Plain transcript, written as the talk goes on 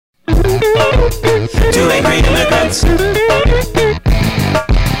Two angry immigrants. Two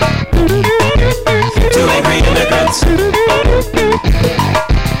angry immigrants.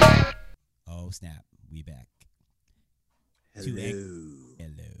 Oh snap, we back. Hello.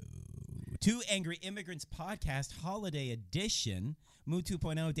 Two Angry Immigrants podcast holiday edition. Mood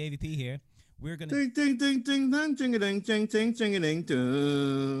 2.0, Davey P here. We're gonna Ding ding ding ding ding ding ding ding ding ding ding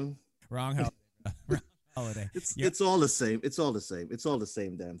ding. wrong holiday. It's all the same. It's all the same. It's all the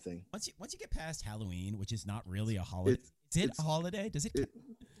same damn thing. Once you get past Halloween, which is not really a holiday, is it a holiday? Does it?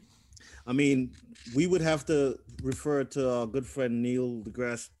 I mean, we would have to refer to our good friend Neil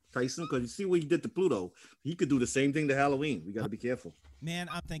deGrasse Tyson, because you see what he did to Pluto. He could do the same thing to Halloween. We got to be careful. Man,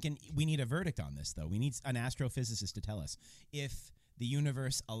 I'm thinking we need a verdict on this, though. We need an astrophysicist to tell us if the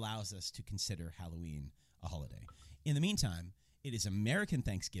universe allows us to consider Halloween a holiday. In the meantime, it is American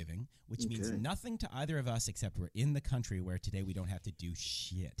Thanksgiving, which means nothing to either of us except we're in the country where today we don't have to do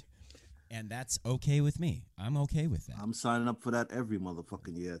shit. And that's okay with me. I'm okay with that. I'm signing up for that every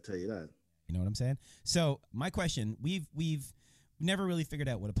motherfucking year, I tell you that. You know what I'm saying? So my question, we've never really figured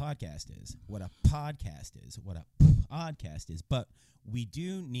out what a podcast is, what a podcast is, but we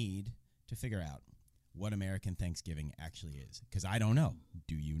do need to figure out what American Thanksgiving actually is, because I don't know.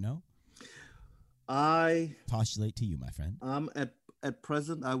 Do you know? I postulate to you, my friend. At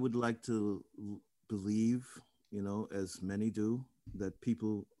present, I would like to believe, as many do, that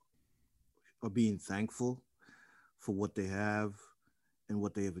people are being thankful for what they have and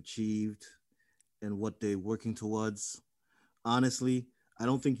what they have achieved and what they're working towards. Honestly, I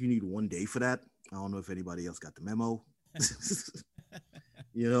don't think you need one day for that. I don't know if anybody else got the memo,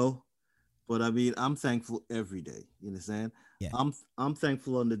 but I mean, I'm thankful every day. You understand? Yeah. I'm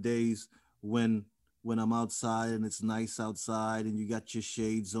thankful on the days when I'm outside and it's nice outside and you got your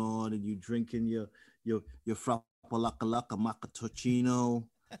shades on and you drinking your frappalakalaka macchiato,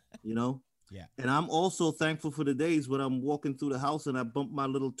 Yeah. And I'm also thankful for the days when I'm walking through the house and I bump my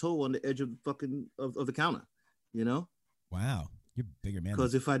little toe on the edge of the fucking of the counter, Wow, you're a bigger man.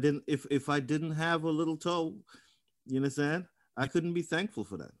 Because if I didn't have a little toe, you understand, I couldn't be thankful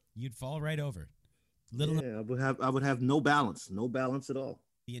for that. You'd fall right over. I would have no balance at all.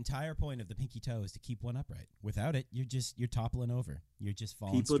 The entire point of the pinky toe is to keep one upright. Without it, you're toppling over. You're just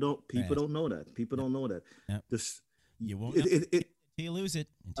falling. People don't know that. People don't know that. Yep. You won't know you lose it.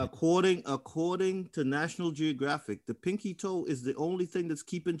 According to National Geographic, the pinky toe is the only thing that's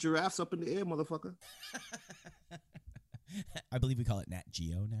keeping giraffes up in the air, motherfucker. I believe we call it Nat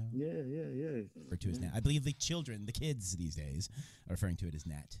Geo now. Yeah. Referred to as Nat. I believe the kids these days are referring to it as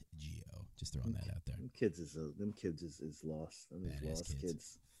Nat Geo. Just throwing that out there. Them kids is lost. I mean, lost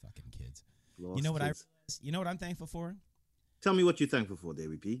kids. Fucking kids. Lost you know what kids. You know what I'm thankful for? Tell me what you're thankful for,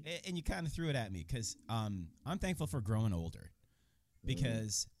 Davey P. And you kind of threw it at me because I'm thankful for growing older,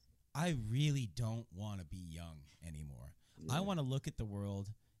 because I really don't want to be young anymore. Yeah. I want to look at the world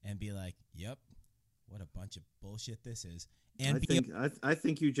and be like, "Yep, what a bunch of bullshit this is." And I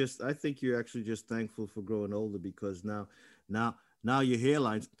think you're actually just thankful for growing older, because now your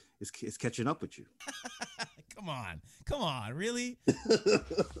hairline is catching up with you. Come on, really?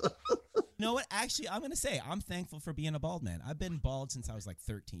 You know what? Actually, I'm gonna say I'm thankful for being a bald man. I've been bald since I was like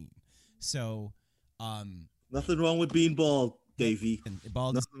 13. So, nothing wrong with being bald, Davey.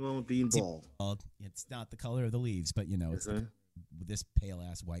 Nothing wrong with being bald. It's not the color of the leaves, but it's like this pale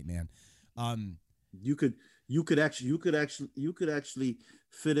ass white man. You could actually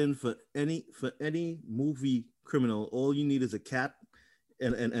fit in for any movie criminal. All you need is a cat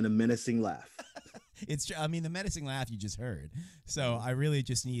and a menacing laugh. It's true. I mean, the menacing laugh you just heard. So I really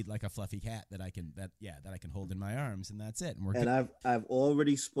just need like a fluffy cat that I can hold in my arms, and that's it. And I've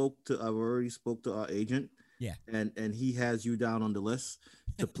already spoke to our agent. Yeah. And he has you down on the list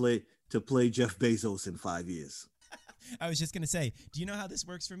to play Jeff Bezos in 5 years. I was just gonna say, do you know how this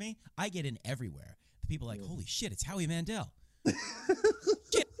works for me? I get in everywhere. The people are like, holy shit, it's Howie Mandel.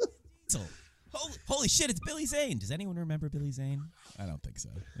 Shit, holy shit, it's Billy Zane. Does anyone remember Billy Zane? I don't think so.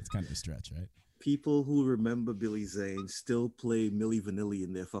 It's kind of a stretch, right? People who remember Billy Zane still play Milli Vanilli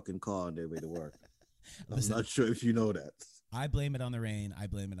in their fucking car on their way to work. Listen, I'm not sure if you know that. I blame it on the rain. I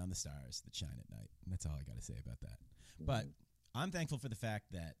blame it on the stars that shine at night. And that's all I got to say about that. But I'm thankful for the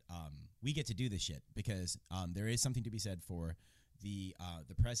fact that we get to do this shit, because there is something to be said for the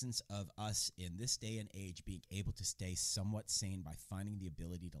presence of us in this day and age being able to stay somewhat sane by finding the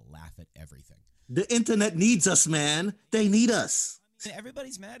ability to laugh at everything. The internet needs us, man. They need us.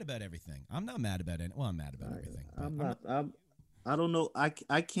 Everybody's mad about everything. I'm not mad about it. Well, I'm mad about everything. I don't know. I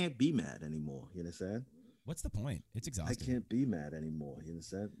can't be mad anymore. You understand? What's the point? It's exhausting. I can't be mad anymore. You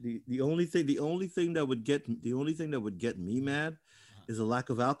understand? The only thing that would get me mad is a lack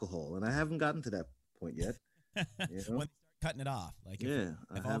of alcohol, and I haven't gotten to that point yet. You know? When they start cutting it off, like Yeah,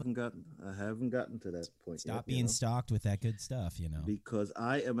 if I haven't gotten to that point yet. stop being stocked with that good stuff, Because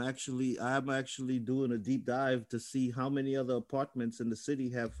I'm actually doing a deep dive to see how many other apartments in the city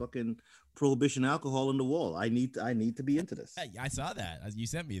have fucking prohibition alcohol on the wall. I need to be into this. Hey, I saw that. You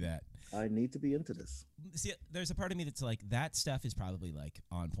sent me that. I need to be into this. See, there's a part of me that's like, that stuff is probably like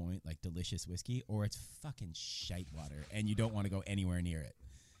on point, like delicious whiskey, or it's fucking shite water, and you don't want to go anywhere near it.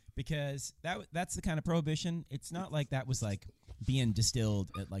 Because that's the kind of prohibition. It's not like that was like being distilled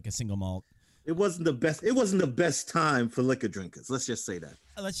at like a single malt. It wasn't the best. It wasn't the best time for liquor drinkers. Let's just say that.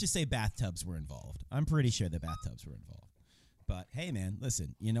 Let's just say bathtubs were involved. I'm pretty sure the bathtubs were involved. But hey, man,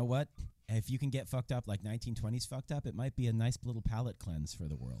 listen. You know what? If you can get fucked up like 1920s fucked up, it might be a nice little palate cleanse for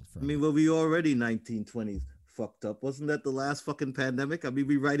the world. I mean, well, we already 1920s fucked up. Wasn't that the last fucking pandemic? I mean,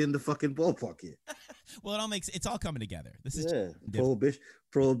 we right in the fucking ballpark here. Well, it's all coming together. This is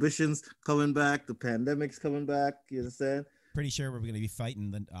prohibition's coming back. The pandemic's coming back. You understand? Pretty sure we're going to be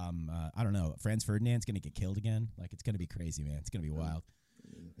fighting. I don't know. Franz Ferdinand's going to get killed again. Like, it's going to be crazy, man. It's going to be wild.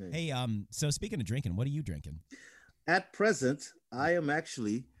 Hey, so speaking of drinking, what are you drinking? At present, I am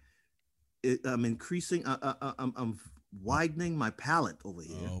actually, I'm increasing. I'm widening my palate over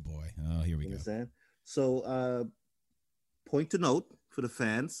here. Oh boy. Oh, here we go. Understand? So, point to note for the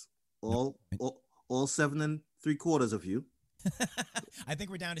fans, all 7 3/4 of you. I think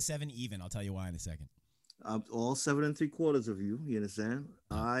we're down to 7 even. I'll tell you why in a second. All 7 3/4 of you. You understand?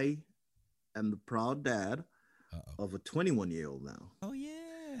 I am the proud dad of a 21-year-old now. Oh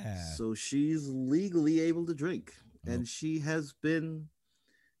yeah. So she's legally able to drink, and she has been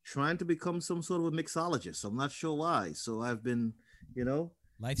trying to become some sort of a mixologist. I'm not sure why. So I've been,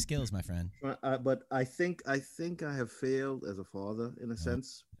 life skills, my friend. But I think I have failed as a father in a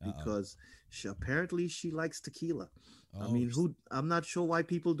sense because apparently she likes tequila. I mean, I'm not sure why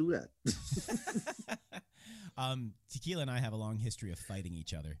people do that. Tequila and I have a long history of fighting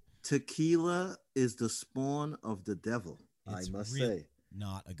each other. Tequila is the spawn of the devil. I must say,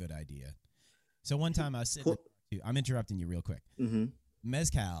 not a good idea. So one time I was sitting. I'm interrupting you real quick. Mm-hmm.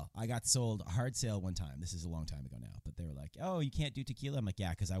 Mezcal, I got sold a hard sale one time. This is a long time ago now, but they were like, "Oh, you can't do tequila." I'm like, "Yeah,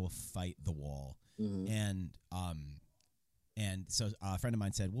 because I will fight the wall." Mm-hmm. And so a friend of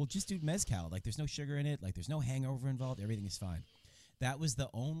mine said, "Well, just do mezcal. Like, there's no sugar in it. Like, there's no hangover involved. Everything is fine." That was the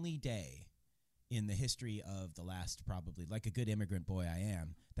only day in the history of the last, probably, like a good immigrant boy I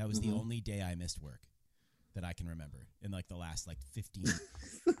am, that was the only day I missed work that I can remember in like the last 15.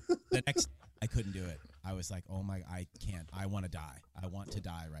 The next, I couldn't do it. I was like, "Oh my, I can't. I want to die. I want to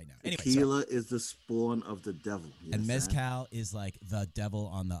die right now." Anyway, tequila is the spawn of the devil. And mezcal is like the devil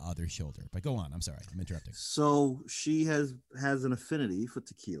on the other shoulder. But go on. I'm sorry. I'm interrupting. So she has an affinity for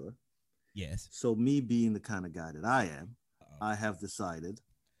tequila. Yes. So me being the kind of guy that I am, I have decided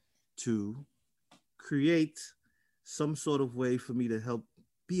to create some sort of way for me to help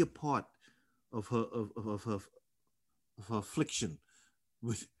be a part of her affliction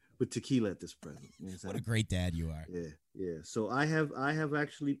with tequila at this present. What a great dad you are. Yeah. So I have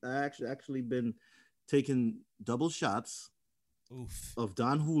actually been taking double shots of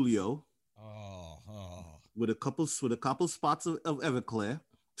Don Julio. With a couple spots of Everclear.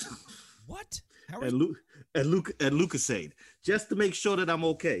 What? And Lucasade, just to make sure that I'm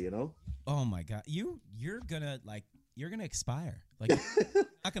okay, Oh my God, you're gonna expire. Like,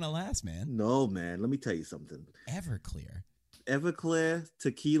 not gonna last, man. No, man. Let me tell you something. Everclear,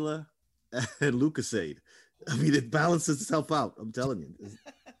 tequila, and Lucasade. I mean, it balances itself out. I'm telling you.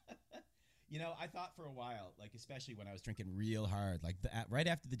 I thought for a while, like especially when I was drinking real hard, like right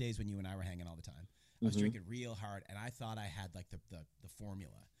after the days when you and I were hanging all the time, I was drinking real hard, and I thought I had like the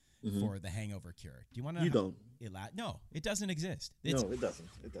formula for the hangover cure. Do you want to? You don't. No, it doesn't exist. No, it doesn't.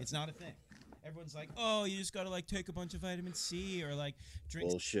 It's not a thing. Everyone's like, "Oh, you just gotta like take a bunch of vitamin C or like drink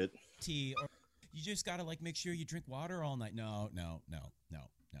bullshit tea, or you just gotta like make sure you drink water all night." No.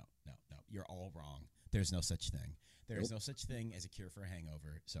 You're all wrong. There's no such thing. There is no such thing as a cure for a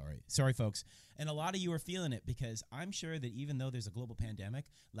hangover. Sorry, folks. And a lot of you are feeling it because I'm sure that even though there's a global pandemic,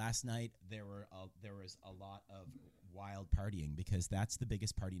 last night there was a lot of wild partying because that's the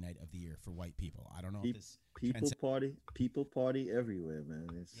biggest party night of the year for white people. I don't know if this people party everywhere, man.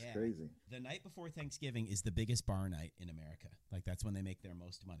 It's crazy. The night before Thanksgiving is the biggest bar night in America. Like that's when they make their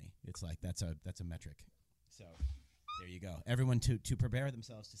most money. It's like that's a metric. So there you go. Everyone to prepare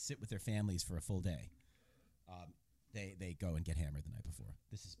themselves to sit with their families for a full day. They go and get hammered the night before.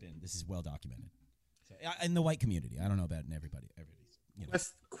 This is well documented. So in the white community, I don't know about in everybody's.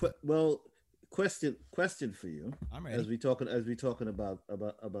 Well, question for you. I'm ready. As we talking about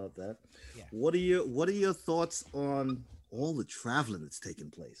that. Yeah. What are your thoughts on all the traveling that's taking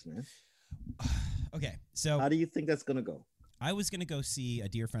place, man. Okay, so How do you think that's gonna go? I was going to go see a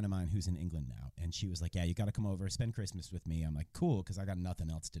dear friend of mine who's in England now, and she was like, yeah, you got to come over, spend Christmas with me. I'm like, cool, because I got nothing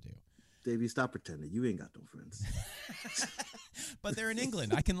else to do. Davey, stop pretending. You ain't got no friends. But they're in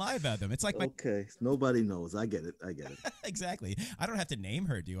England. I can lie about them. It's like my Okay. Nobody knows. I get it. exactly. I don't have to name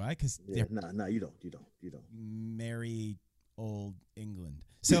her, do I? Because Yeah, they're no, you don't. You don't. merry old England.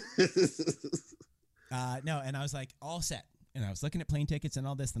 So no, and I was like, all set. And I was looking at plane tickets and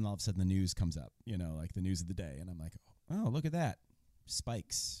all this, then all of a sudden the news comes up, like the news of the day. And I'm like, oh, look at that.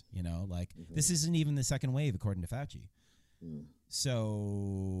 Spikes, like this isn't even the second wave, according to Fauci.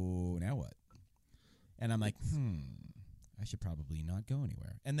 So now what? And I'm like, I should probably not go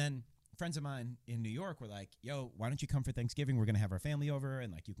anywhere. And then friends of mine in New York were like, yo, why don't you come for Thanksgiving? We're going to have our family over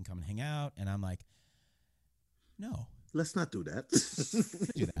and like you can come and hang out. And I'm like, no. Let's not do that.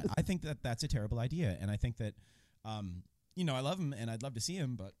 Do that. I think that that's a terrible idea. And I think that, I love him and I'd love to see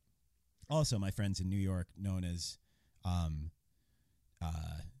him. But also my friends in New York known as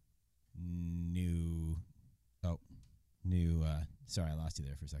sorry, I lost you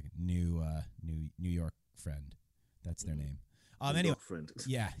there for a second. New York friend. That's their name. Anyway, friend.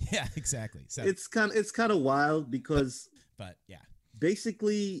 yeah, exactly. So it's kind of wild because, but yeah,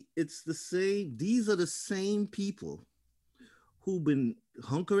 basically it's the same. These are the same people who've been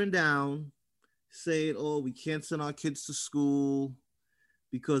hunkering down, saying, "Oh, we can't send our kids to school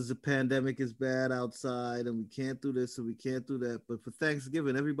because the pandemic is bad outside, and we can't do this and we can't do that." But for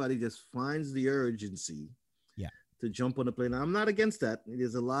Thanksgiving, everybody just finds the urgency, to jump on the plane. Now, I'm not against that.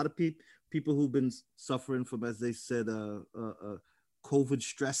 There's a lot of people who've been suffering from, as they said, COVID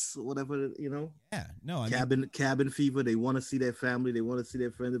stress or whatever, Yeah, no, cabin fever. They want to see their family. They want to see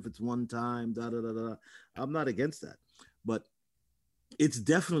their friends if it's one time. I'm not against that, but it's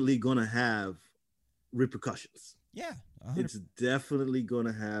definitely going to have repercussions. Yeah, 100%. It's definitely going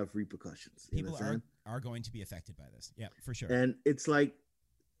to have repercussions. People are going to be affected by this. Yeah, for sure. And it's like,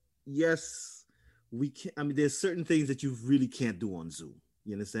 yes, we can't. I mean, there's certain things that you really can't do on Zoom.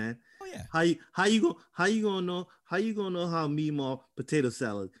 You understand? Oh yeah. How you gonna know how meemaw potato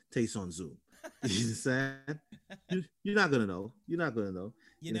salad tastes on Zoom? You understand? You're not gonna know. You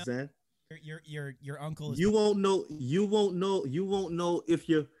understand? Your uncle is. You won't know. You won't know if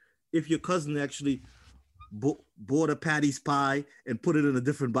your cousin actually bought a Patty's pie and put it in a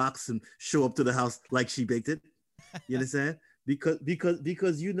different box and show up to the house like she baked it. You understand? Because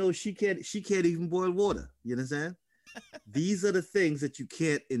she can't even boil water. You understand? These are the things that you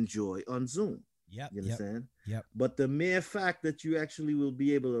can't enjoy on Zoom. Yep. You understand? Yep. But the mere fact that you actually will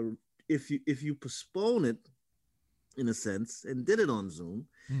be able to, if you postpone it, in a sense, and did it on Zoom,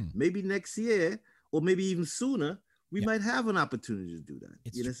 maybe next year or maybe even sooner, we might have an opportunity to do that.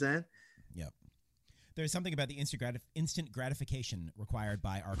 You understand? Yep. There's something about the instant gratification required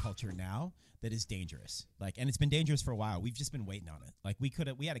by our culture now that is dangerous. And it's been dangerous for a while. We've just been waiting on it.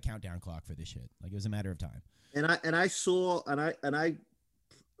 We had a countdown clock for this shit. It was a matter of time. And I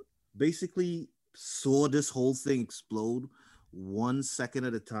basically saw this whole thing explode 1 second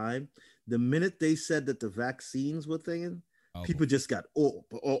at a time. The minute they said that the vaccines were thinking, people just got, I'm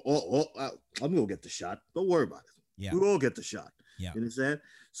gonna get the shot. Don't worry about it. Yeah. We'll all get the shot. Yeah. You understand?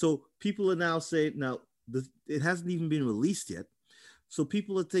 So people are now saying, it hasn't even been released yet. So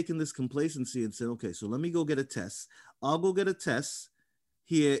people are taking this complacency and saying, okay, so let me go get a test. I'll go get a test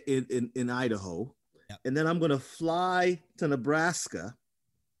here in Idaho. Yep. And then I'm going to fly to Nebraska.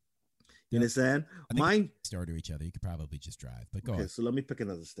 You understand? Store to each other. You could probably just drive, but go on. So let me pick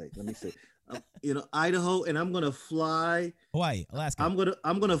another state. Let me see. Idaho, and I'm going to fly. Hawaii, Alaska. I'm going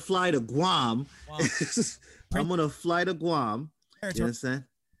to fly to Guam. I'm going to fly to Guam. You understand?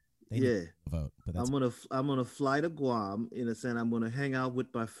 Vote, but that's I'm gonna fly to Guam. In a sense, I'm gonna hang out with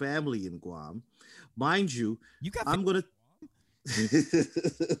my family in Guam. Mind you, I'm gonna.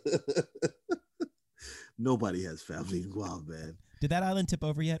 Nobody has family in Guam, man. Did that island tip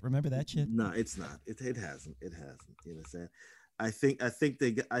over yet? Remember that shit? No, it's not. It hasn't. It hasn't. You understand? I think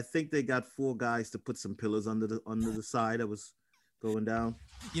they got 4 guys to put some pillars under the side that was going down.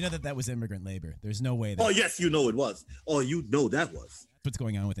 You know that was immigrant labor. There's no way. Oh yes, it was. Oh, that was. What's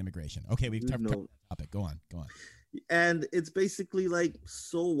going on with immigration? Okay, we've covered the topic. Go on. And it's basically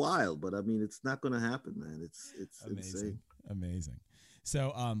so wild, but I mean, it's not going to happen, man. It's amazing. Insane. Amazing.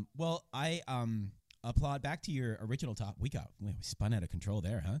 So, I applaud back to your original top. We spun out of control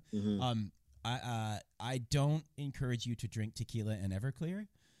there, huh? Mm-hmm. I don't encourage you to drink tequila and Everclear.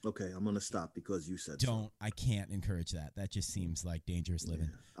 Okay, I'm gonna stop because you said don't. I can't encourage that. That just seems like dangerous living.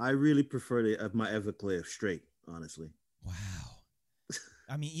 I really prefer my Everclear straight, honestly. Wow.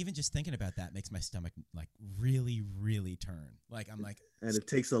 I mean, even just thinking about that makes my stomach like really, really turn. Like I'm like, And it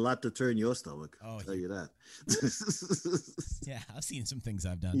takes a lot to turn your stomach. Oh, I'll tell you that. yeah, I've seen some things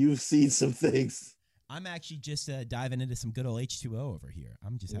I've done. You've seen some things. I'm actually just diving into some good old H2O over here.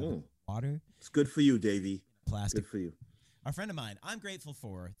 I'm just having water, It's good for you, Davey. plastic. Good for you. A friend of mine, I'm thankful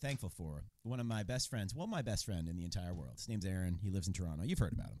for, one of my best friends. Well, my best friend in the entire world. His name's Aaron. He lives in Toronto. You've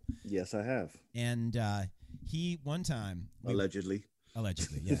heard about him. Yes, I have. And he, one time... Allegedly,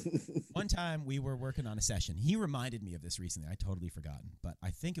 yeah. One time we were working on a session. He reminded me of this recently. I totally forgotten. But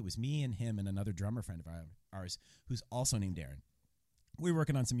I think it was me and him and another drummer friend of ours who's also named Aaron. We were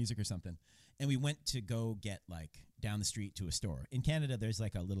working on some music or something. And we went to go get, like, down the street to a store. In Canada, there's,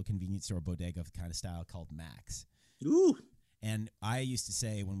 like, a little convenience store bodega kind of style called Max. Ooh. And I used to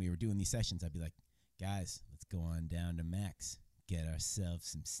say when we were doing these sessions, I'd be like, guys, let's go on down to Max, get ourselves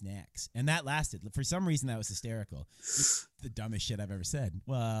some snacks. And that lasted. For some reason, that was hysterical. It's the dumbest shit I've ever said.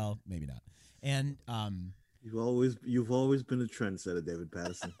 Well, maybe not. And You've always been a trendsetter, David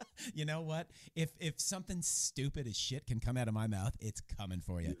Patterson. you know what? If something stupid as shit can come out of my mouth, it's coming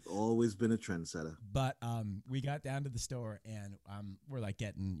for you. You've always been a trendsetter. But we got down to the store, and we're like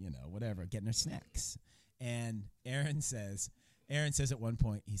getting our snacks. And Aaron says at one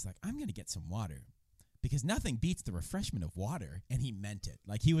point, he's like, I'm going to get some water because nothing beats the refreshment of water. And he meant it.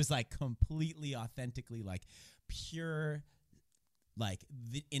 Like he was like completely authentically like pure, like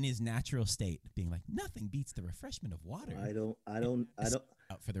in his natural state being like, nothing beats the refreshment of water. I don't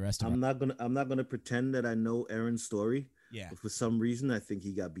Out for the rest of I'm not gonna pretend that I know Aaron's story. Yeah. But for some reason, I think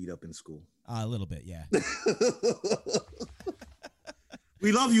he got beat up in school. A little bit. Yeah.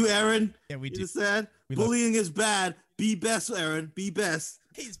 We love you, Aaron. Yeah, we do. You understand? Bullying is bad. Be best, Aaron. Be best.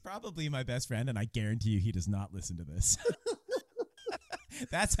 He's probably my best friend, and I guarantee you he does not listen to this.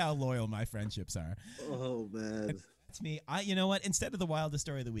 That's how loyal my friendships are. Oh, man. That's me. You know what? Instead of the wildest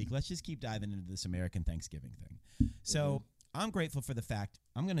story of the week, let's just keep diving into this American Thanksgiving thing. So I'm grateful for the fact,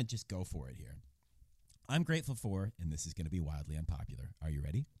 I'm going to just go for it here. I'm grateful for, and this is going to be wildly unpopular. Are you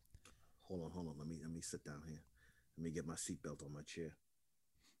ready? Hold on. Let me sit down here. Let me get my seatbelt on my chair.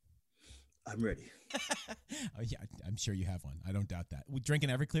 I'm ready. Oh, yeah, I'm sure you have one. I don't doubt that. With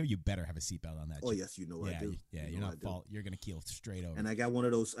drinking Everclear, you better have a seatbelt on that. Oh, yes, you know I do. Yeah, you're not fault. You're gonna keel straight over. And I got one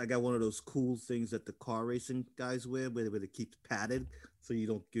of those cool things that the car racing guys wear, where it keeps padded, so you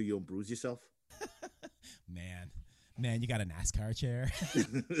don't bruise yourself. Man, you got a NASCAR chair.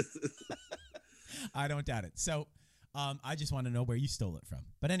 I don't doubt it. So, I just want to know where you stole it from.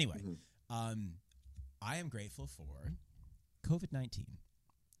 But anyway, I am grateful for COVID-19.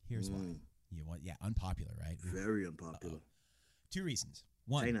 Here's why. You want, unpopular, right? Very unpopular. 2 reasons.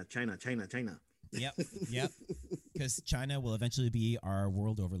 One, China. Yep. Because China will eventually be our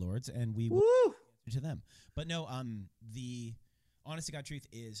world overlords, and we will answer to them. But no, the honest to God truth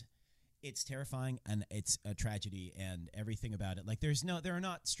is, it's terrifying and it's a tragedy and everything about it. Like there are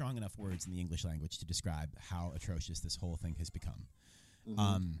not strong enough words in the English language to describe how atrocious this whole thing has become.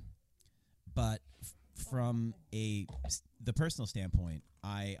 But from the personal standpoint,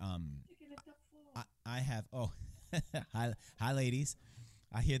 I have hi ladies.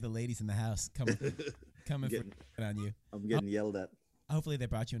 I hear the ladies in the house coming on you. I'm getting yelled at. Hopefully they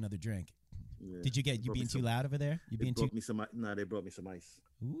brought you another drink. Yeah. Did you being too loud over there? They brought me some ice.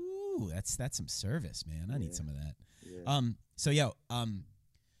 Ooh, that's some service, man. I need some of that. Yeah.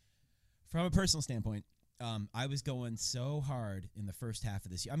 From a personal standpoint, I was going so hard in the first half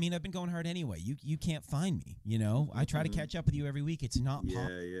of this year. I mean, I've been going hard anyway. You can't find me, you know? I try to catch up with you every week. It's not Yeah,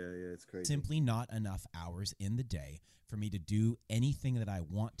 it's crazy. Simply not enough hours in the day for me to do anything that I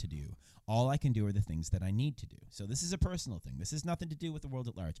want to do. All I can do are the things that I need to do. So this is a personal thing. This has nothing to do with the world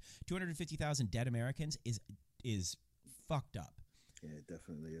at large. 250,000 dead Americans is fucked up. Yeah, it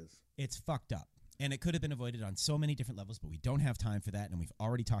definitely is. It's fucked up. And it could have been avoided on so many different levels, but we don't have time for that, and we've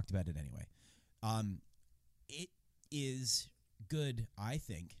already talked about it anyway. It is good, I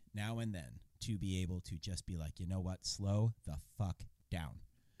think, now and then to be able to just be like, you know what, slow the fuck down.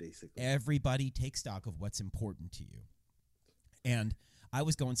 Basically. Everybody take stock of what's important to you. And I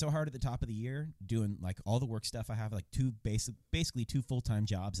was going so hard at the top of the year doing like all the work stuff I have, like basically 2 full-time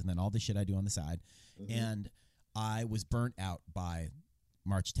jobs and then all the shit I do on the side. And I was burnt out by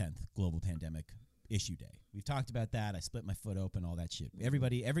March 10th, global pandemic issue day. We've talked about that. I split my foot open, all that shit.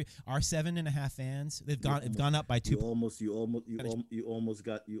 Our 7.5 fans, they've gone up by 2. You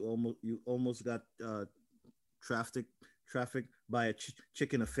almost got traffic by a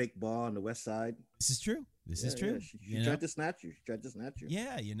chick in a fake bar on the west side. This is true. This is true. She tried to snatch you. She tried to snatch you.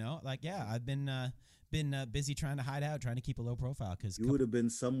 Yeah, I've been busy trying to hide out, trying to keep a low profile because you would have been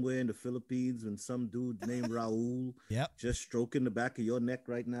somewhere in the Philippines when some dude named Raul just stroking the back of your neck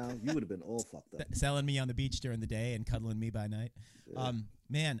right now. You would have been all fucked up. Selling me on the beach during the day and cuddling me by night.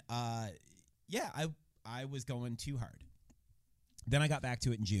 Yeah. I was going too hard. Then I got back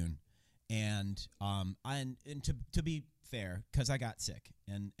to it in June, and to be fair, because I got sick,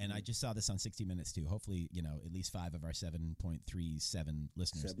 and I just saw this on 60 Minutes too. Hopefully, at least 5 of our 7.37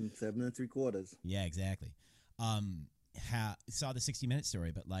 listeners, 7 3/4. Yeah, exactly. Saw the 60 Minutes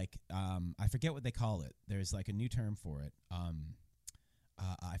story, but I forget what they call it. There's like a new term for it.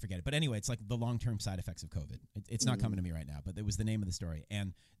 I forget it, but anyway, it's like the long-term side effects of COVID. It's not coming to me right now, but it was the name of the story,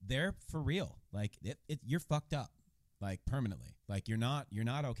 and they're for real. Like you're fucked up, like permanently. Like you're not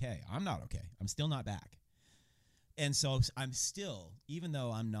okay. I'm not okay. I'm still not back. And so I'm still, even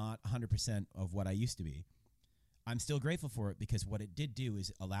though I'm not 100% of what I used to be, I'm still grateful for it because what it did do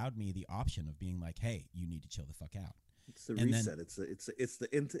is allowed me the option of being like, hey, you need to chill the fuck out. It's the reset. It's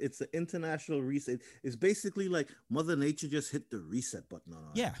the international reset. It's basically like Mother Nature just hit the reset button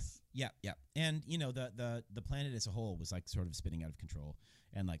on us. Yeah. And the planet as a whole was like sort of spinning out of control,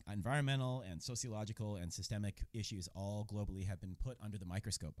 and like environmental and sociological and systemic issues all globally have been put under the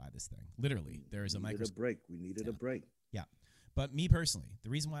microscope by this thing. Literally, there is a microscope. We needed a break. Yeah, but me personally, the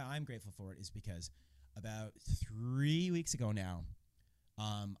reason why I'm grateful for it is because about 3 weeks ago now,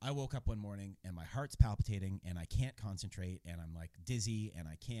 I woke up one morning and my heart's palpitating and I can't concentrate and I'm like dizzy and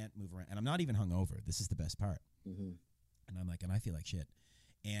I can't move around and I'm not even hungover. This is the best part. Mm-hmm. And I'm like, and I feel like shit.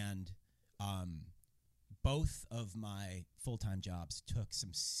 And both of my full-time jobs took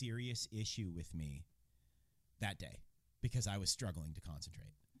some serious issue with me that day because I was struggling to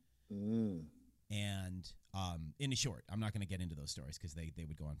concentrate. Mm. And in short, I'm not going to get into those stories because they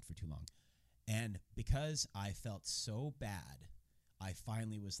would go on for too long. And because I felt so bad, I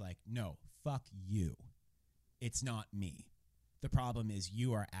finally was like, no, fuck you. It's not me. The problem is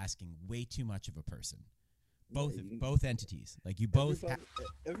you are asking way too much of a person. Both entities. Like you both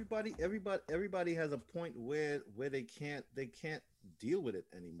everybody has a point where they can't deal with it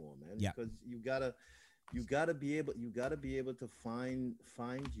anymore, man. Yeah. Because you gotta be able to find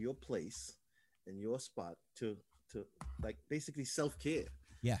your place and your spot to like basically self-care.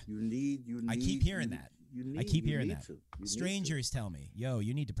 Yeah. You need I keep hearing that. I keep hearing that. Strangers to. tell me, "Yo,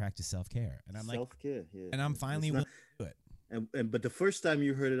 you need to practice self-care," and I'm like, "Self-care." Yeah. And I'm finally willing to do it. But the first time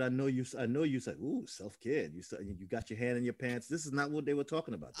you heard it, I know you said, "Ooh, self-care." You got your hand in your pants. This is not what they were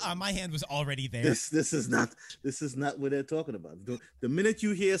talking about. My hand was already there. This is not what they're talking about. The minute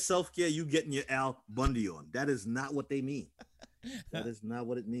you hear self-care, you getting your Al Bundy on. That is not what they mean. That is not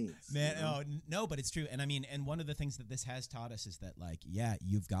what it means, man. You know? No, but it's true. And I mean, and one of the things that this has taught us is that, like, yeah,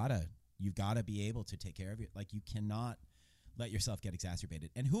 you've got to be able to take care of it. Like, you cannot let yourself get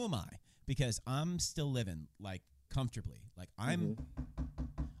exacerbated. And who am I? Because I'm still living like comfortably. Like I'm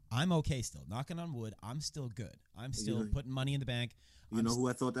okay still. Knocking on wood, I'm still good. I'm still putting money in the bank. You know who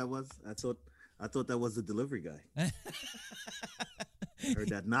I thought that was? I thought that was the delivery guy. I heard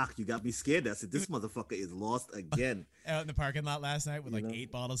that knock. You got me scared. I said, this motherfucker is lost again. Out in the parking lot last night with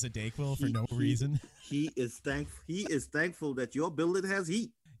 8 bottles of Dayquil for no reason. He is thankful that your building has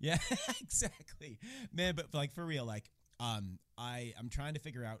heat. Yeah, exactly, man. But like for real, like I'm trying to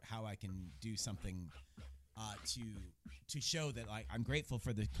figure out how I can do something to show that like I'm grateful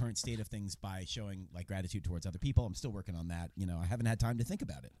for the current state of things by showing like gratitude towards other people. I'm still working on that. I haven't had time to think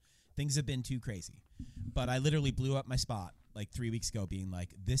about it. Things have been too crazy, but I literally blew up my spot like 3 weeks ago being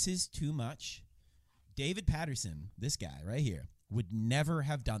like, this is too much. David Patterson, this guy right here, would never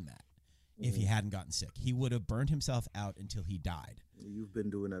have done that if he hadn't gotten sick. He would have burned himself out until he died. You've been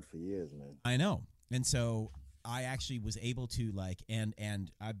doing that for years, man. I know. And so I actually was able to like, and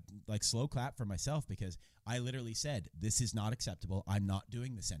I like slow clap for myself because I literally said, this is not acceptable. I'm not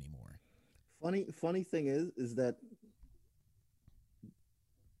doing this anymore. Funny thing is that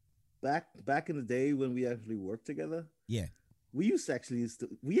back in the day when we actually worked together, yeah, we actually used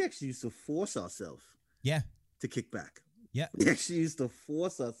to force ourselves, yeah, to kick back. Yeah, we actually used to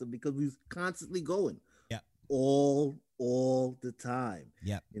force ourselves because we was constantly going, yeah, all the time.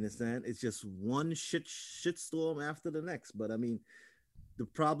 Yeah, you understand? It's just one shit storm after the next. But I mean, the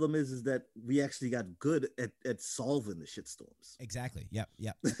problem is that we actually got good at solving the shit storms. Exactly. Yep.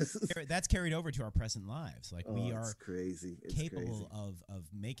 That's carried over to our present lives. Like we are crazy. It's capable crazy. of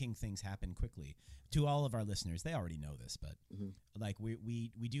making things happen quickly. To all of our listeners, they already know this, but like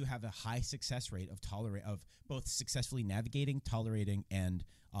we do have a high success rate of both successfully navigating, tolerating, and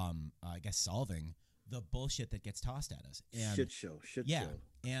I guess solving the bullshit that gets tossed at us. And shit show.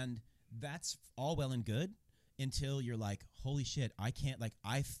 And that's all well and good until you're like, holy shit, I can't, like,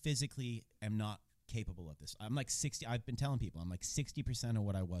 I physically am not capable of this. I'm like 60. I've been telling people I'm like 60% of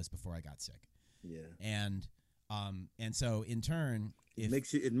what I was before I got sick. Yeah. And so in turn, it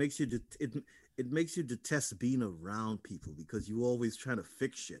makes you detest being around people because you always trying to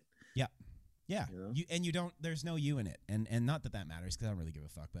fix shit. Yeah. Yeah. You know? You don't, there's no you in it. And not that matters, because I don't really give a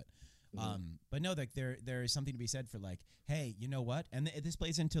fuck, but no, like there is something to be said for like, hey, you know what? And this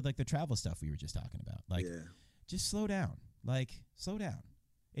plays into like the travel stuff we were just talking about. Like, just slow down. Like, slow down.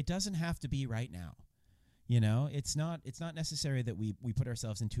 It doesn't have to be right now. You know, it's not necessary that we put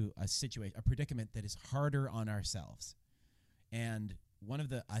ourselves into a predicament that is harder on ourselves. And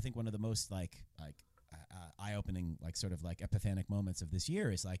I think one of the most like eye-opening, like sort of like epiphanic moments of this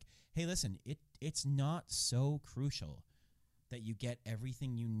year is like, hey, listen, it's not so crucial that you get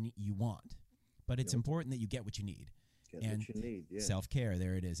everything you want, but it's important that you get what you need. Get what you need, yeah. Self-care,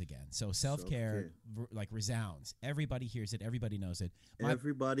 there it is again. So self-care like resounds. Everybody hears it. Everybody knows it.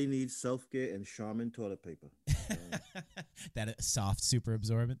 Everybody needs self-care and Charmin toilet paper. That soft, super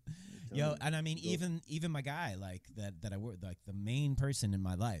absorbent. Yo, and I mean, even my guy, like that I work, like the main person in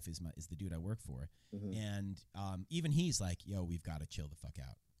my life is the dude I work for, and even he's like, yo, we've got to chill the fuck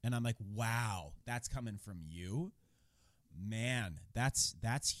out. And I'm like, wow, that's coming from you, man. That's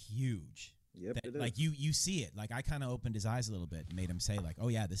huge. Yep, it is. Like you see it. Like I kind of opened his eyes a little bit and made him say like, oh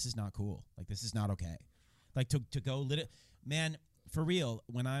yeah, this is not cool. Like this is not okay. Like to go man, for real,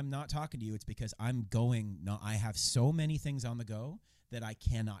 when I'm not talking to you, it's because I'm going. No, I have so many things on the go that I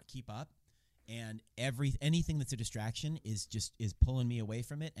cannot keep up, and anything that's a distraction is pulling me away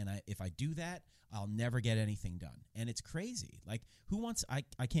from it. And if I do that, I'll never get anything done. And it's crazy. Like who wants? I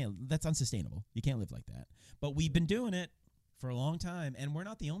can't. That's unsustainable. You can't live like that. But we've been doing it for a long time, and we're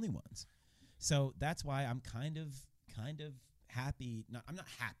not the only ones. So that's why I'm kind of happy. I'm not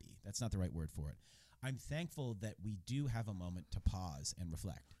happy. That's not the right word for it. I'm thankful that we do have a moment to pause and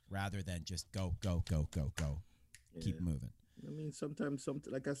reflect rather than just go. Yeah. Keep moving. I mean, sometimes,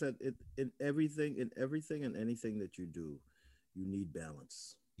 like I said, in everything and anything that you do, you need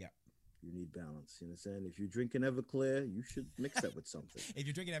balance. Yeah. You need balance. You understand? If you're drinking Everclear, you should mix that with something. If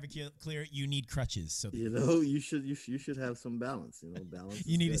you're drinking Everclear, you need crutches. So you should have some balance. You know, balance.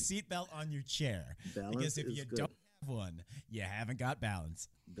 You need a seatbelt on your chair. Balance because if you good. don't have one, you haven't got balance.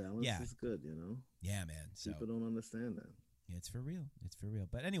 Balance is good. You know. Yeah, man. So people don't understand that. It's for real. It's for real.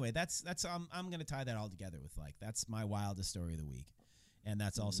 But anyway, that's I'm gonna tie that all together with like that's my wildest story of the week, and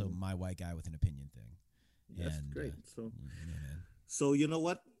that's also my white guy with an opinion thing. That's great. Man. So you know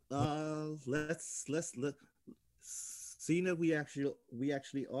what? Let's seeing that we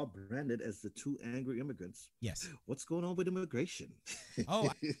actually are branded as the two angry immigrants. Yes. What's going on with immigration? Oh,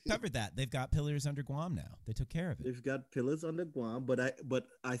 I covered that. They've got pillars under Guam now. They took care of it. They've got pillars under Guam, but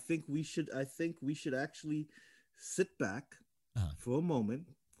I think we should actually sit back for a moment.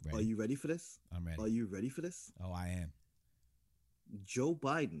 Ready. Are you ready for this? I'm ready. Are you ready for this? Oh, I am. Joe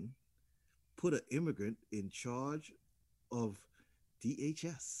Biden put an immigrant in charge of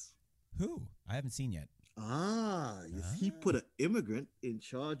DHS. Who? I haven't seen yet. He put an immigrant in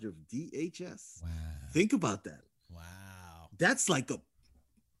charge of DHS. Wow. Think about that. Wow. That's like a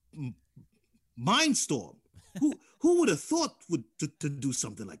mind storm. Who would have thought to do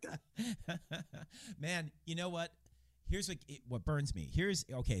something like that? Man, you know what? Here's what burns me. Here's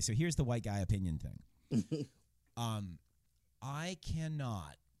the white guy opinion thing. I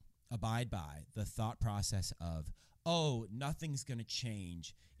cannot abide by the thought process of, oh, nothing's going to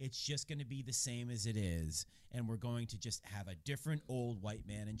change. It's just going to be the same as it is. And we're going to just have a different old white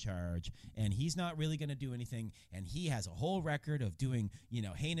man in charge. And he's not really going to do anything. And he has a whole record of doing,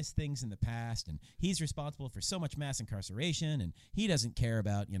 heinous things in the past. And he's responsible for so much mass incarceration. And he doesn't care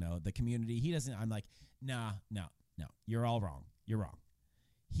about, the community. I'm like, no. You're all wrong. You're wrong.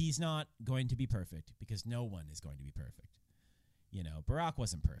 He's not going to be perfect because no one is going to be perfect. Barack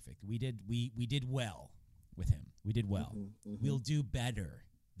wasn't perfect. We did well with him. We did well. We'll do better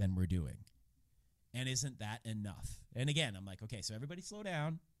than we're doing. And isn't that enough? And again, I'm like, okay, so everybody slow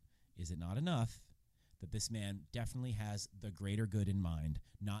down. Is it not enough that this man definitely has the greater good in mind,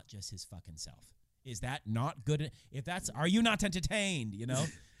 not just his fucking self? Is that not good? Are you not entertained?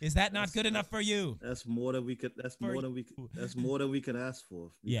 Is that not good enough for you? That's more than we could. That's more than we could ask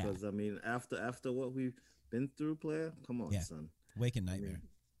for. Because I mean, after what we've been through, player, come on, son. Waking nightmare.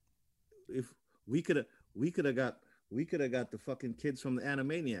 I mean, if we could have got the fucking kids from the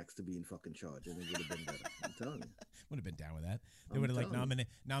Animaniacs to be in fucking charge, and it would have been better. I'm telling you. would have been down with that. They I'm would have like telling you.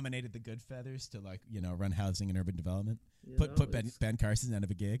 nominated the Good Feathers to like run housing and urban development. You Put know, Ben Carson out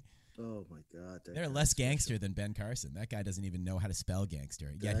of a gig. oh my God, that They're guy's less special. gangster than Ben Carson. That guy doesn't even know how to spell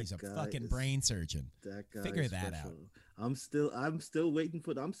gangster. Yet That he's a guy fucking is- brain surgeon. That guy Figure is that special. out. I'm still waiting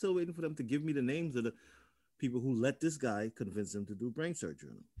for them to give me the names of the people who let this guy convince them to do brain surgery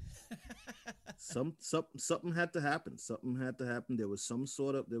on him. Something had to happen. Something had to happen. There was some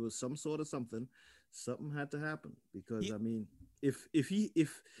sort of something. Something had to happen because He- I mean, if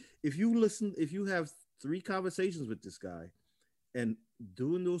you have 3 conversations with this guy, and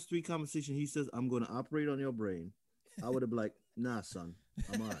during those 3 conversations he says, "I'm going to operate on your brain," I would have been like, "Nah, son,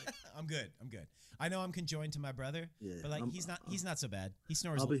 I'm all right." I'm good. I know I'm conjoined to my brother, Yeah, but like I'm- he's not so bad. He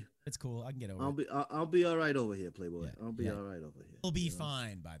snores. I'll be It's cool. I can get over I'll it. be I'll be all right over here, Playboy. Yeah, I'll be yeah. all right over here. We'll be you know?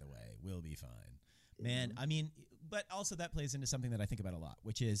 fine, by the way. We'll be fine. You Man, know? I mean, but also that plays into something that I think about a lot,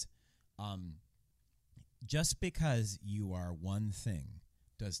 which is just because you are one thing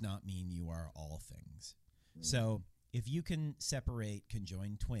does not mean you are all things. Mm. So if you can separate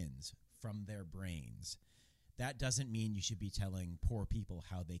conjoined twins from their brains, that doesn't mean you should be telling poor people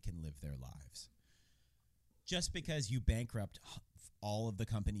how they can live their lives. Just because you bankrupt all of the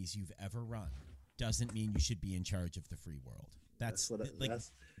companies you've ever run doesn't mean you should be in charge of the free world. That's what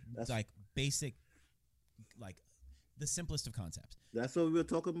that's like basic, like the simplest of concepts. that's what we were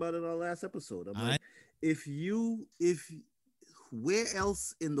talking about in our last episode. I'm I- like, where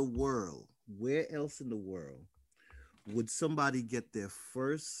else in the world would somebody get their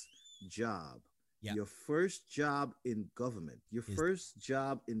first job? Yeah. Your first job in government. Your Is- first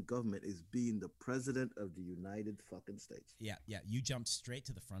job in government is being the president of the United fucking States. Yeah, you jumped straight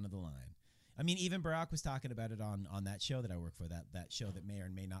to the front of the line. I mean, even Barack was talking about it on that show that I work for, that show that may or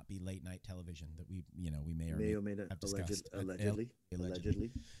may not be late night television that we may or may May not have discussed. allegedly.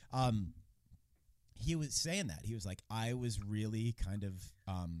 He was saying that. He was like, I was really kind of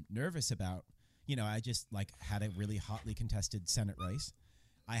nervous about, I just like had a really hotly contested Senate race.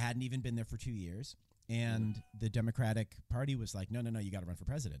 I hadn't even been there for 2 years. And the Democratic Party was like, no, you got to run for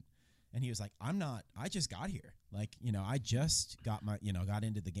president. And he was like, I'm not, I just got here. Like, I just got got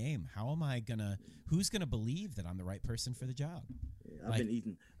into the game. How am I who's going to believe that I'm the right person for the job? Yeah, Like-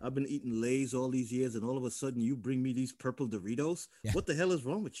 I've been eating Lay's all these years, and all of a sudden you bring me these purple Doritos. Yeah. What the hell is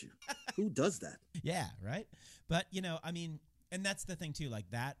wrong with you? Who does that? Yeah, right. But I mean, and that's the thing too. Like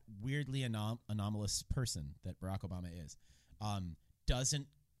that weirdly anomalous person that Barack Obama is, doesn't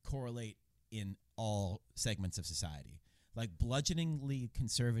correlate in all segments of society. Like bludgeoningly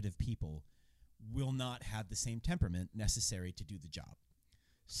conservative people will not have the same temperament necessary to do the job.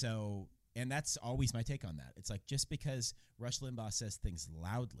 So, and that's always my take on that. It's like just because Rush Limbaugh says things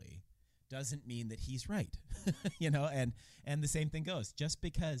loudly doesn't mean that he's right. And the same thing goes. Just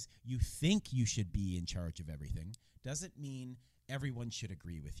because you think you should be in charge of everything doesn't mean everyone should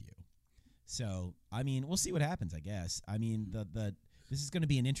agree with you. So, I mean, we'll see what happens, I guess. I mean, this is going to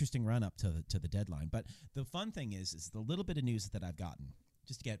be an interesting run up to the deadline. But the fun thing is the little bit of news that I've gotten,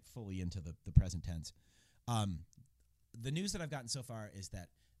 just to get fully into the present tense. The news that I've gotten so far is that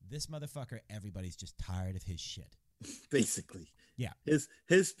this motherfucker, everybody's just tired of his shit. Basically, Yeah.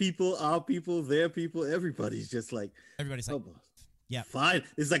 His people, our people, their people, everybody's just like, Everybody's like, oh, yeah. fine.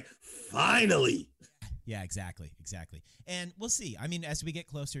 It's like, finally. yeah, exactly. And we'll see. I mean, as we get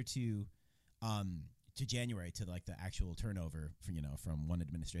closer to January, to like the actual turnover from one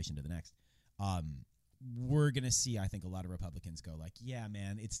administration to the next, we're gonna see, I think, a lot of Republicans go like, yeah,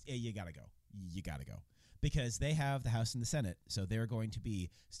 man, you gotta go, because they have the House and the Senate, so they're going to be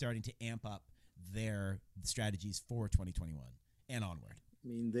starting to amp up their strategies for 2021 and onward. I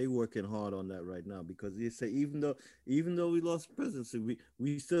mean, they working hard on that right now because they say even though we lost presidency,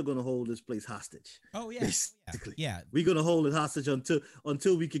 we still gonna hold this place hostage. Oh yeah, Basically. yeah. We're gonna hold it hostage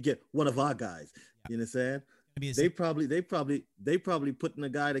until we could get one of our guys. You understand? Gonna be They probably putting a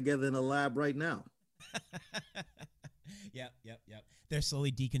guy together in a lab right now. Yep. They're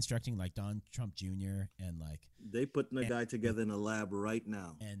slowly deconstructing like Don Trump Jr. and like They putting a guy together in a lab right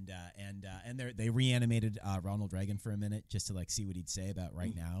now. and they reanimated Ronald Reagan for a minute just to like see what he'd say about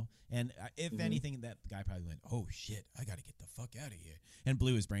right now. And if anything, that guy probably went, "Oh shit, I got to get the fuck out of here," and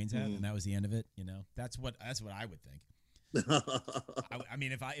blew his brains out, and that was the end of it. That's what I would think. I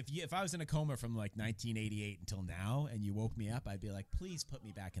mean, if I was in a coma from like 1988 until now, and you woke me up, I'd be like, "Please put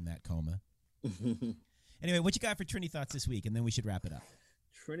me back in that coma." Anyway, what you got for Trini Thoughts this week? And then we should wrap it up.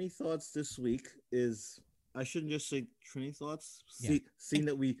 Trini Thoughts this week is, I shouldn't just say Trini Thoughts. Yeah. Seeing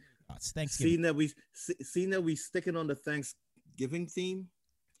that we Thoughts. Thanksgiving. seeing that we sticking on the Thanksgiving theme.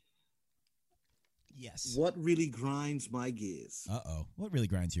 Yes. what really grinds my gears? Uh-oh. What really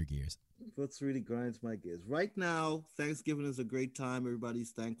grinds your gears? What's really grinds my gears? Right now, Thanksgiving is a great time.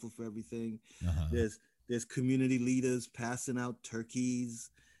 Everybody's thankful for everything. Uh-huh. There's community leaders passing out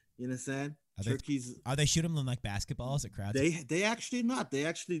turkeys. You understand? Turkeys. Are they shooting them like basketballs at crowds? They actually not. They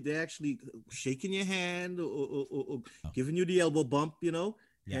actually shaking your hand or Oh. giving you the elbow bump. Yeah.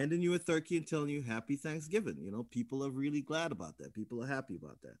 Handing you a turkey and telling you Happy Thanksgiving. People are really glad about that. People are happy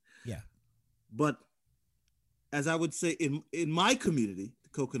about that. Yeah. But as I would say in my community, the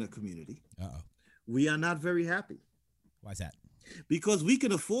coconut community, Uh-oh. we are not very happy Why's that? because we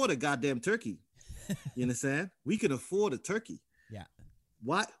can afford a goddamn turkey. You understand? We can afford a turkey. Yeah.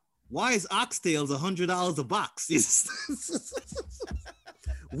 Why is oxtails $100 a box?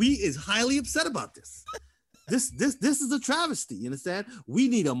 We is highly upset about this. This is a travesty. You understand? We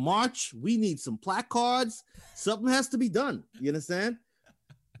need a march. We need some placards. Something has to be done. You understand?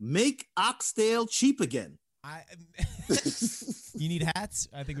 Make oxtail cheap again. You need hats?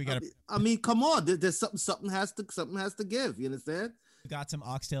 I think we got I mean, come on. There's something has to give. You understand? got some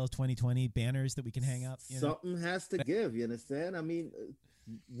Oxtail 2020 banners that we can hang up. Something has to give. You understand? I mean,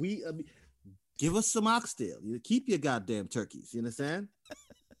 give us some oxtail. You keep your goddamn turkeys. You understand?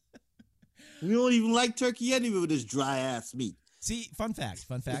 We don't even like turkey anyway with this dry ass meat. See, fun fact.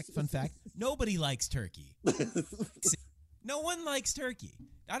 Nobody likes turkey. No one likes turkey.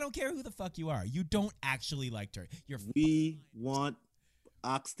 I don't care who the fuck you are. You don't actually like turkey. We want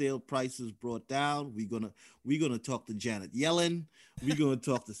oxtail prices brought down. We're gonna talk to Janet Yellen. We're gonna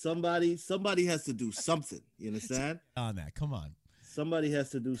talk to somebody. Somebody has to do something. You understand? On that, come on. Somebody has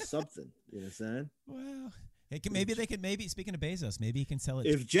to do something. You understand? Well, maybe speaking of Bezos, maybe he can sell it.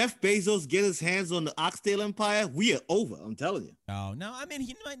 If Jeff Bezos get his hands on the oxtail empire, we are over. I'm telling you. Oh no, I mean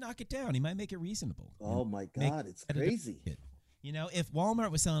he might knock it down. He might make it reasonable. Oh my God, it's crazy. If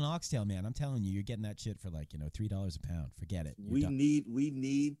Walmart was selling oxtail, man, I'm telling you, you're getting that shit for like $3 a pound. Forget it. We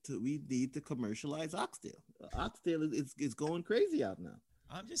need to commercialize oxtail. Oxtail is going crazy out now.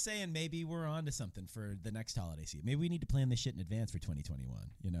 I'm just saying, maybe we're on to something for the next holiday season. Maybe we need to plan this shit in advance for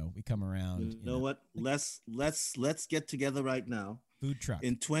 2021. We come around. You know what? Let's get together right now. Food truck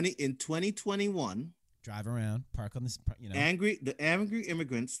in 2021. Drive around, park on this. The Angry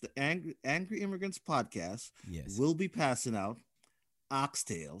Immigrants podcast. Yes. Will be passing out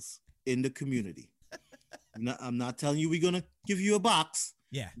oxtails in the community. I'm not telling you we're gonna give you a box.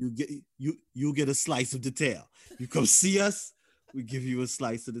 Yeah. You get a slice of the tail. You come see us. We give you a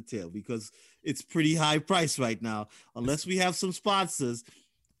slice of the tail because it's pretty high price right now. Unless we have some sponsors.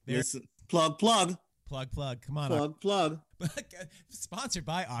 Listen, plug. Come on. Plug. Sponsored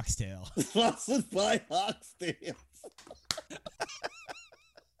by Oxtail. Sponsored by Oxtail.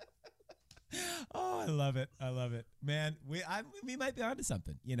 Oh, I love it, man. We might be onto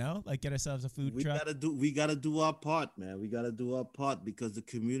something, like get ourselves a food truck. We gotta do our part, man. We gotta do our part because the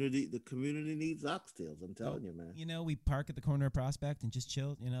community needs oxtails. I'm telling you, man. We park at the corner of Prospect and just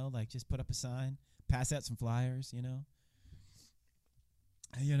chill, like just put up a sign, pass out some flyers,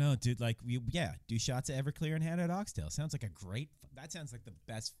 dude, like do shots of Everclear and hand out oxtail. Sounds like that sounds like the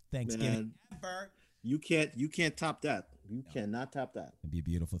best Thanksgiving ever. You can't top that. You cannot top that. It'd be a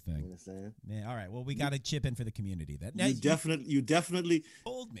beautiful thing. You understand? Man, all right. Well, we got to chip in for the community. That you definitely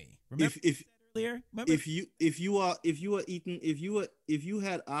told me. Remember earlier? Remember? If you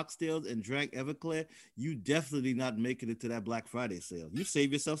had oxtails and drank Everclear, you definitely not making it to that Black Friday sale. You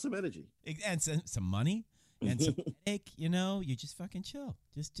save yourself some energy and some money and some cake. You just fucking chill.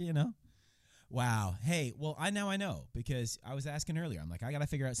 Just Wow. Hey, well, I know because I was asking earlier. I'm like, I got to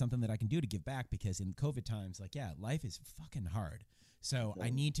figure out something that I can do to give back because in COVID times, life is fucking hard. So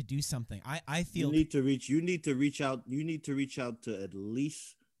I need to do something. I feel you need to reach out to at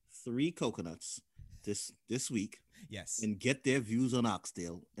least 3 coconuts this week. Yes. And get their views on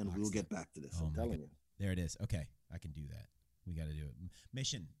oxtail, and we'll get back to this. I'm telling you. There it is. Okay, I can do that. We got to do it.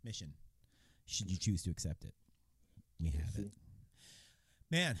 Mission. Should you choose to accept it, we have it.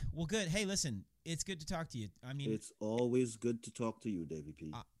 Man, well, good. Hey, listen, it's good to talk to you. I mean, it's always good to talk to you, Davey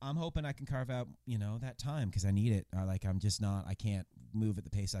P. I'm hoping I can carve out, that time because I need it. I'm just not. I can't move at the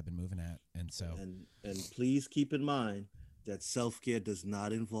pace I've been moving at, and so. And please keep in mind that self-care does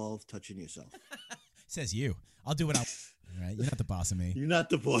not involve touching yourself. Says you. I'll do what I. Right? You're not the boss of me. You're not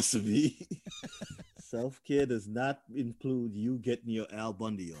the boss of me. Self-care does not include you getting your Al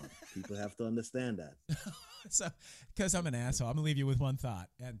Bundy on. People have to understand that. So, because I'm an asshole, I'm going to leave you with one thought.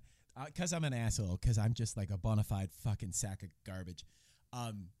 And because I'm an asshole, because I'm just like a bona fide fucking sack of garbage,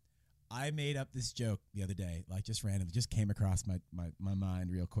 I made up this joke the other day, like just randomly, just came across my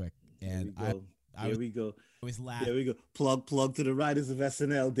mind real quick. And Here we go. I was laughing. There we go. Plug to the writers of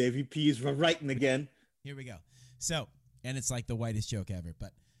SNL. Davey P is writing again. Here we go. So, and it's like the whitest joke ever.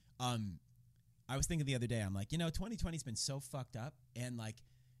 But I was thinking the other day, I'm like, 2020's been so fucked up. And like,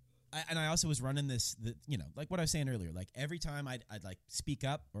 I also was running this, like what I was saying earlier, like every time I'd like speak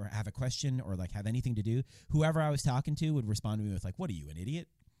up or have a question or like have anything to do, whoever I was talking to would respond to me with like, what are you, an idiot?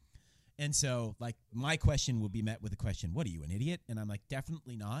 And so like my question would be met with a question, what are you, an idiot? And I'm like,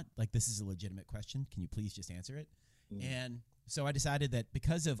 definitely not. Like, this is a legitimate question. Can you please just answer it? Mm. And so I decided that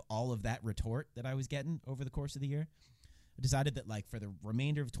because of all of that retort that I was getting over the course of the year, I decided that like for the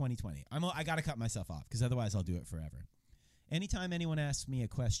remainder of 2020, I got to cut myself off because otherwise I'll do it forever. Anytime anyone asks me a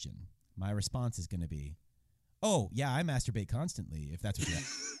question, my response is going to be, oh, yeah, I masturbate constantly, if that's what you're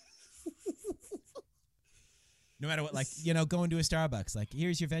asking. No matter what, like, going to a Starbucks, like,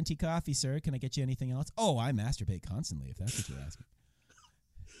 here's your venti coffee, sir. Can I get you anything else? Oh, I masturbate constantly, if that's what you're asking.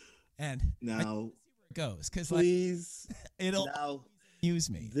 And now it goes, because please, like, it'll amuse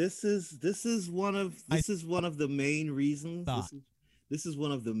me. This is one of the main reasons. This is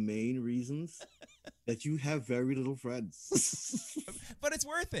one of the main reasons that you have very little friends. But it's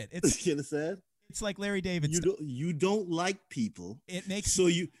worth it. You understand? It's like Larry David. You don't like people. It makes so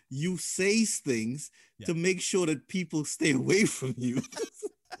you say things to make sure that people stay away from you.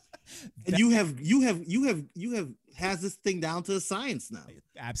 And you have has this thing down to a science now.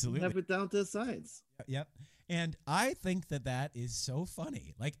 Absolutely. You have it down to a science. Yep. And I think that is so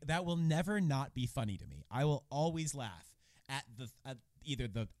funny. Like, that will never not be funny to me. I will always laugh at either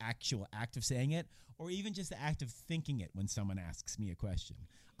the actual act of saying it or even just the act of thinking it when someone asks me a question.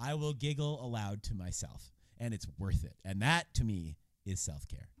 I will giggle aloud to myself, and it's worth it. And that, to me, is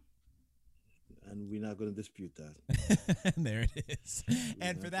self-care. And we're not going to dispute that. And there it is.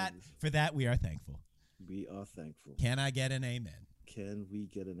 And for that, we are thankful. We are thankful. Can I get an amen? Can we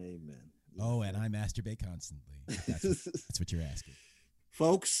get an amen? Oh, and I masturbate constantly. That's what you're asking.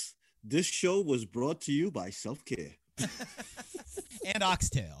 Folks, this show was brought to you by Self-Care. And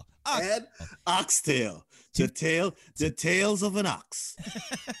Oxtail. And Oxtail. The tails of an ox.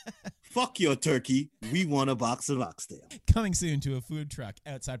 Fuck your turkey. We want a box of Oxtail. Coming soon to a food truck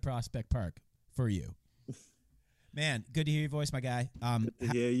outside Prospect Park for you. Man, good to hear your voice, my guy. Good to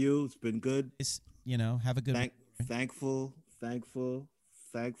hear you. It's been good. Have a good Thankful.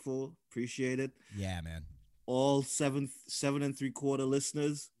 Appreciate it. Yeah, man. All 7 3/4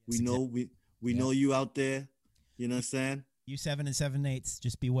 listeners, we know you out there. You know what I'm saying? You 7 7/8,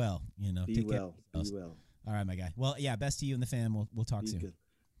 just be well. Be well. All right, my guy. Well, yeah, best to you and the fam. We'll talk soon. Good.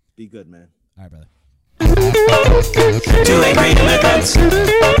 Be good, man. All right, brother. 2 angry immigrants. 2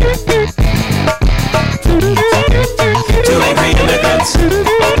 angry immigrants.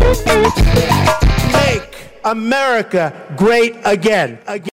 Make America great again.